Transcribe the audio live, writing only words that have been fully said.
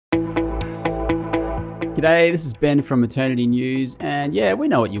G'day, this is Ben from Eternity News, and yeah, we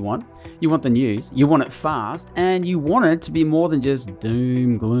know what you want. You want the news, you want it fast, and you want it to be more than just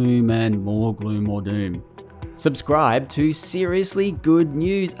doom, gloom, and more gloom or doom. Subscribe to Seriously Good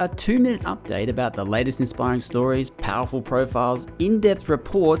News, a 2-minute update about the latest inspiring stories, powerful profiles, in-depth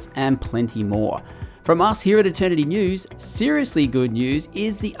reports, and plenty more. From us here at Eternity News, Seriously Good News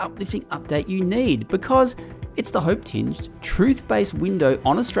is the uplifting update you need because it's the hope-tinged, truth-based window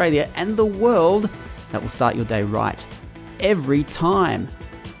on Australia and the world that will start your day right every time.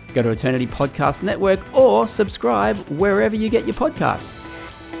 Go to Eternity Podcast Network or subscribe wherever you get your podcasts.